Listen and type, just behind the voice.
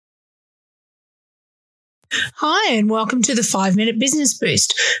Hi, and welcome to the 5-Minute Business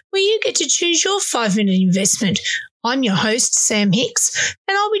Boost, where you get to choose your 5-minute investment. I'm your host, Sam Hicks,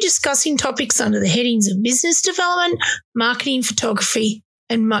 and I'll be discussing topics under the headings of business development, marketing, photography,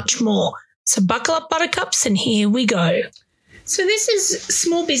 and much more. So buckle up, buttercups, and here we go. So this is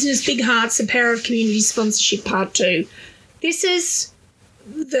Small Business, Big Hearts, the Power of Community Sponsorship Part 2. This is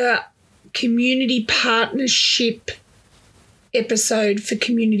the community partnership episode for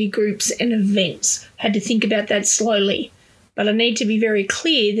community groups and events. Had to think about that slowly, but I need to be very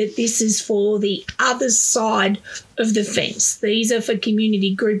clear that this is for the other side of the fence. These are for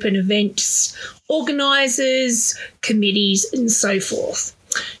community group and events, organisers, committees, and so forth.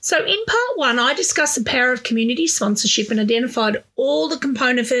 So in part 1, I discussed the power of community sponsorship and identified all the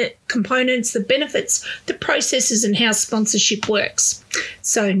components, the benefits, the processes, and how sponsorship works.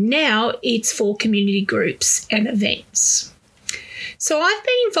 So now it's for community groups and events. So I've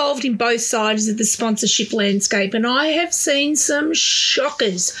been involved in both sides of the sponsorship landscape, and I have seen some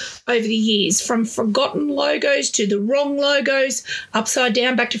shockers over the years, from forgotten logos to the wrong logos, upside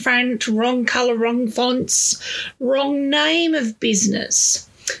down, back to front, wrong colour, wrong fonts, wrong name of business,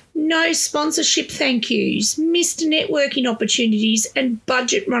 no sponsorship thank yous, missed networking opportunities, and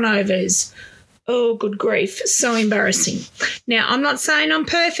budget runovers. Oh, good grief. So embarrassing. Now, I'm not saying I'm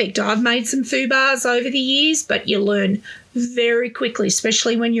perfect. I've made some foo-bars over the years, but you learn very quickly,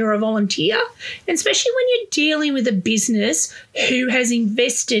 especially when you're a volunteer, and especially when you're dealing with a business who has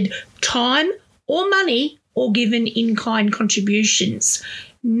invested time or money or given in-kind contributions.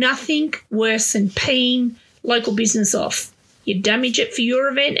 Nothing worse than peeing local business off. You damage it for your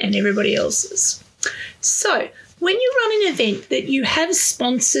event and everybody else's. So, when you run an event that you have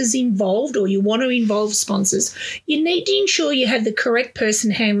sponsors involved, or you want to involve sponsors, you need to ensure you have the correct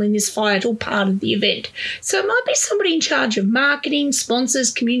person handling this vital part of the event. So it might be somebody in charge of marketing, sponsors,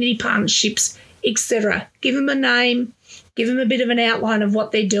 community partnerships, etc. Give them a name, give them a bit of an outline of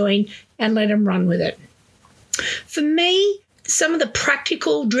what they're doing, and let them run with it. For me, some of the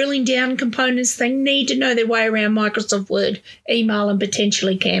practical drilling down components, they need to know their way around Microsoft Word, email, and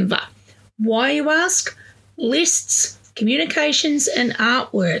potentially Canva. Why, you ask? Lists, communications, and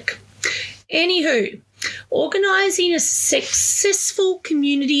artwork. Anywho, organising a successful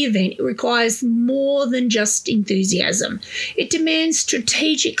community event requires more than just enthusiasm. It demands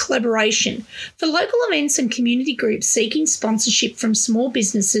strategic collaboration. For local events and community groups seeking sponsorship from small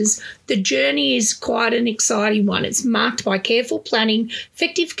businesses, the journey is quite an exciting one. It's marked by careful planning,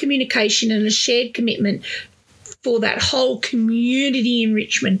 effective communication, and a shared commitment for that whole community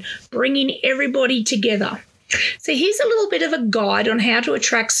enrichment, bringing everybody together. So here's a little bit of a guide on how to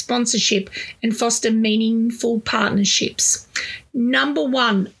attract sponsorship and foster meaningful partnerships. Number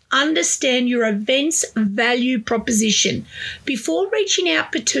 1, understand your event's value proposition. Before reaching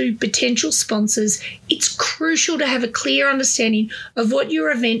out to potential sponsors, it's crucial to have a clear understanding of what your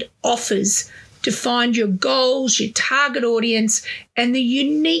event offers, to find your goals, your target audience, and the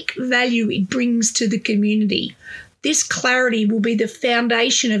unique value it brings to the community. This clarity will be the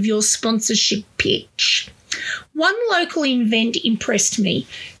foundation of your sponsorship pitch. One local event impressed me.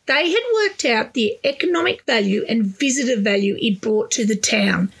 They had worked out the economic value and visitor value it brought to the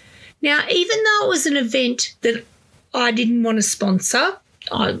town. Now, even though it was an event that I didn't want to sponsor,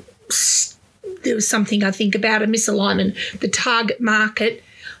 there was something I think about a misalignment, the target market.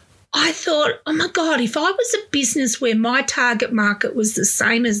 I thought, oh my God, if I was a business where my target market was the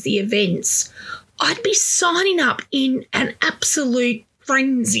same as the events, I'd be signing up in an absolute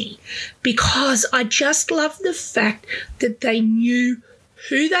frenzy, because I just love the fact that they knew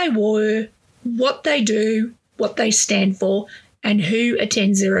who they were, what they do, what they stand for, and who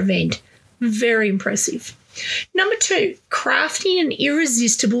attends their event. Very impressive. Number 2, crafting an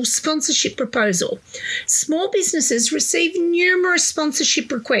irresistible sponsorship proposal. Small businesses receive numerous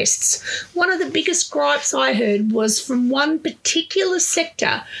sponsorship requests. One of the biggest gripes I heard was from one particular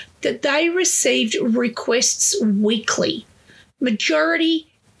sector that they received requests weekly. Majority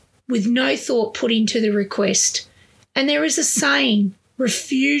with no thought put into the request. And there is a saying,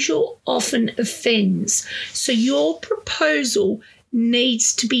 refusal often offends. So your proposal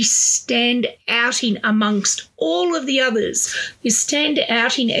needs to be stand outing amongst all of the others. You stand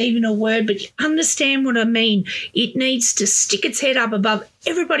outing even a word, but you understand what I mean. It needs to stick its head up above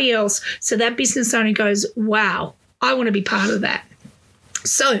everybody else so that business owner goes, wow, I want to be part of that.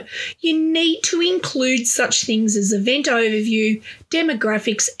 So you need to include such things as event overview,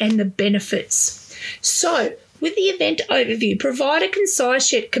 demographics, and the benefits. So with the event overview, provide a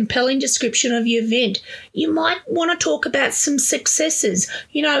concise yet compelling description of your event. You might want to talk about some successes.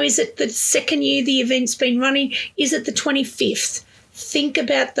 You know, is it the second year the event's been running? Is it the 25th? Think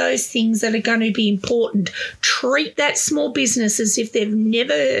about those things that are going to be important. Treat that small business as if they've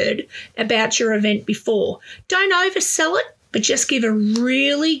never heard about your event before. Don't oversell it, but just give a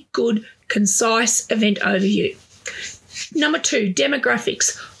really good, concise event overview. Number 2,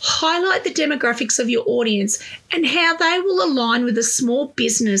 demographics. Highlight the demographics of your audience and how they will align with a small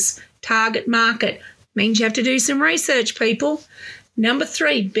business target market. Means you have to do some research, people. Number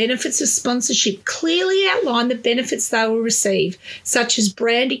 3, benefits of sponsorship. Clearly outline the benefits they will receive, such as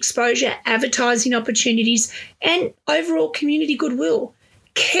brand exposure, advertising opportunities, and overall community goodwill.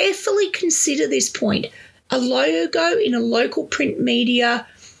 Carefully consider this point. A logo in a local print media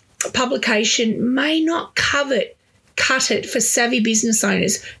publication may not cut it for savvy business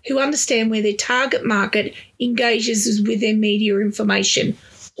owners who understand where their target market engages with their media information.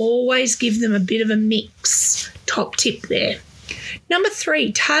 Always give them a bit of a mix. Top tip there. Number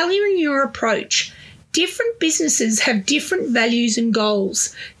 3, tailoring your approach. Different businesses have different values and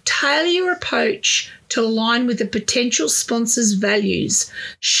goals. Tailor your approach to align with the potential sponsor's values.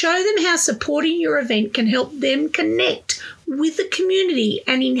 Show them how supporting your event can help them connect with the community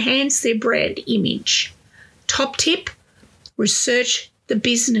and enhance their brand image. Top tip, research the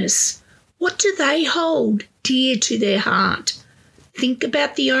business. What do they hold dear to their heart? Think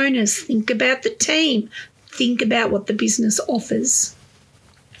about the owners, think about the team, think about what the business offers.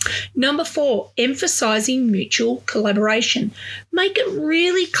 Number 4, emphasising mutual collaboration. Make it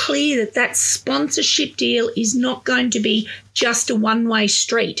really clear that sponsorship deal is not going to be just a one-way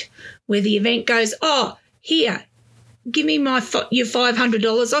street where the event goes, oh, here, give me your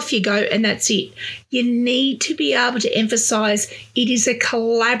 $500, off you go, and that's it. You need to be able to emphasise it is a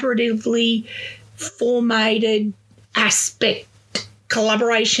collaboratively formatted aspect.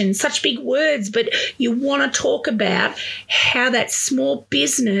 Collaboration, such big words, but you want to talk about how that small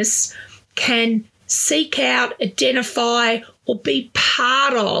business can seek out, identify, or be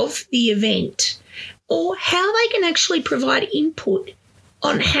part of the event, or how they can actually provide input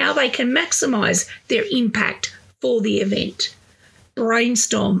on how they can maximise their impact for the event.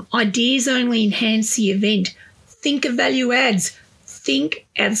 Brainstorm. Ideas only enhance the event. Think of value adds. Think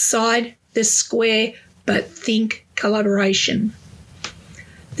outside the square, but think collaboration.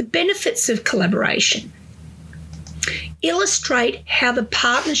 The benefits of collaboration. Illustrate how the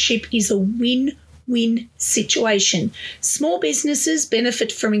partnership is a win-win situation. Small businesses benefit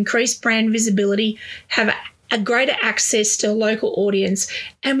from increased brand visibility, have a greater access to a local audience,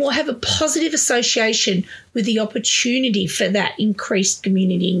 and will have a positive association with the opportunity for that increased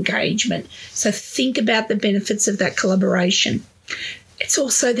community engagement. So think about the benefits of that collaboration. It's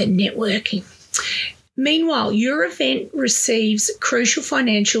also the networking. Meanwhile, your event receives crucial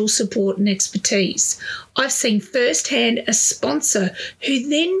financial support and expertise. I've seen firsthand a sponsor who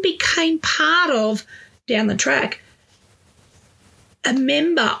then became part of, down the track, a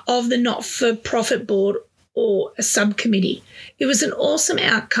member of the not-for-profit board or a subcommittee. It was an awesome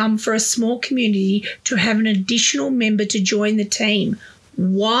outcome for a small community to have an additional member to join the team.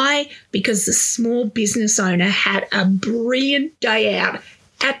 Why? Because the small business owner had a brilliant day out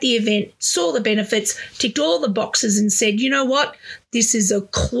at the event, saw the benefits, ticked all the boxes and said, you know what, this is a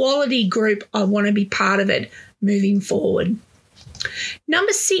quality group. I want to be part of it moving forward.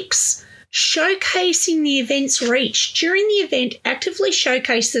 Number 6, showcasing the event's reach. During the event, actively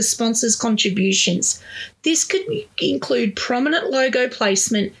showcase the sponsor's contributions. This could include prominent logo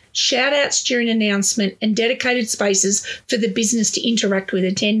placement, shout-outs during announcement, and dedicated spaces for the business to interact with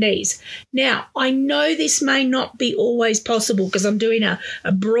attendees. Now, I know this may not be always possible because I'm doing a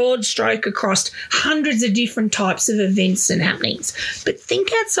broad stroke across hundreds of different types of events and happenings, but think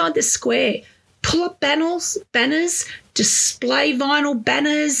outside the square. Pull up banners, display vinyl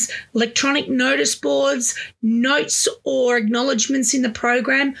banners, electronic notice boards, notes or acknowledgements in the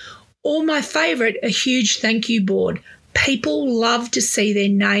program, or my favourite, a huge thank you board. People love to see their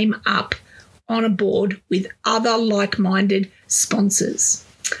name up on a board with other like-minded sponsors.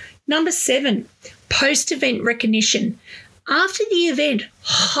 Number 7, post-event recognition. After the event,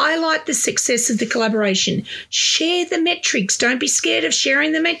 highlight the success of the collaboration. Share the metrics. Don't be scared of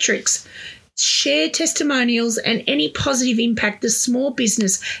sharing the metrics. Share testimonials and any positive impact the small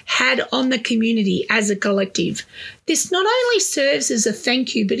business had on the community as a collective. This not only serves as a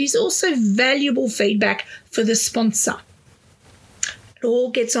thank you, but is also valuable feedback for the sponsor. It all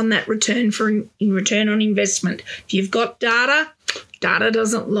gets on that return on investment. If you've got data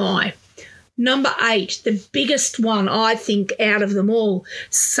doesn't lie. Number 8, the biggest one I think out of them all,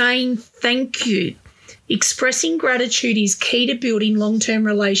 saying thank you. Expressing gratitude is key to building long-term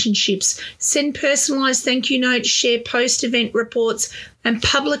relationships. Send personalised thank you notes, share post-event reports, and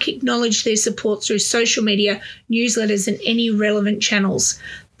public acknowledge their support through social media, newsletters, and any relevant channels.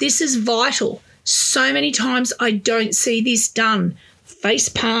 This is vital. So many times I don't see this done. Face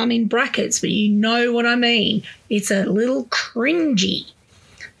palm in brackets, but you know what I mean. It's a little cringy.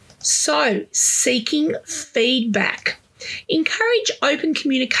 So, seeking feedback. Encourage open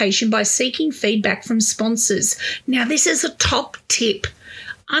communication by seeking feedback from sponsors. Now, this is a top tip.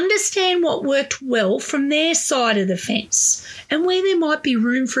 Understand what worked well from their side of the fence and where there might be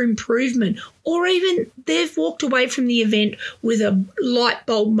room for improvement, or even they've walked away from the event with a light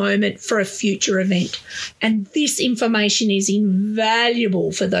bulb moment for a future event. And this information is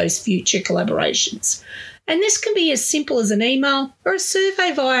invaluable for those future collaborations. And this can be as simple as an email or a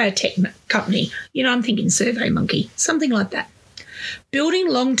survey via a tech company. I'm thinking SurveyMonkey, something like that. Building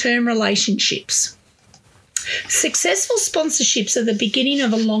long-term relationships. Successful sponsorships are the beginning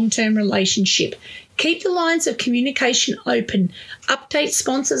of a long-term relationship. Keep the lines of communication open, update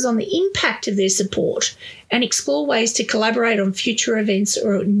sponsors on the impact of their support, and explore ways to collaborate on future events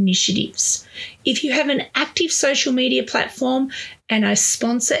or initiatives. If you have an active social media platform and a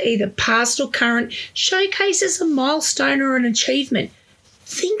sponsor, either past or current, showcases a milestone or an achievement,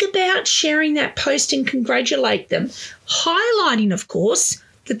 think about sharing that post and congratulate them, highlighting, of course,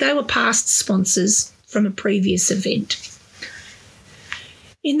 that they were past sponsors from a previous event.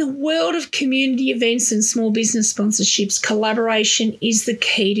 In the world of community events and small business sponsorships, collaboration is the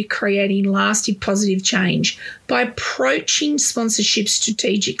key to creating lasting positive change. By approaching sponsorship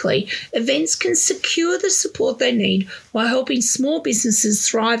strategically, events can secure the support they need while helping small businesses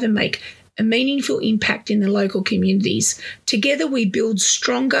thrive and make a meaningful impact in their local communities. Together we build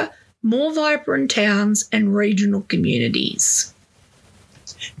stronger, more vibrant towns and regional communities.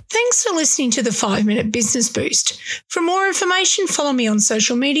 Thanks for listening to the 5-Minute Business Boost. For more information, follow me on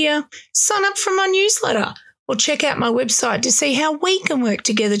social media, sign up for my newsletter, or check out my website to see how we can work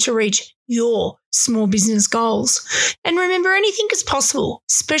together to reach your small business goals. And remember, anything is possible,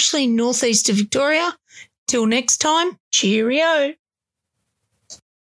 especially in northeast of Victoria. Till next time, cheerio.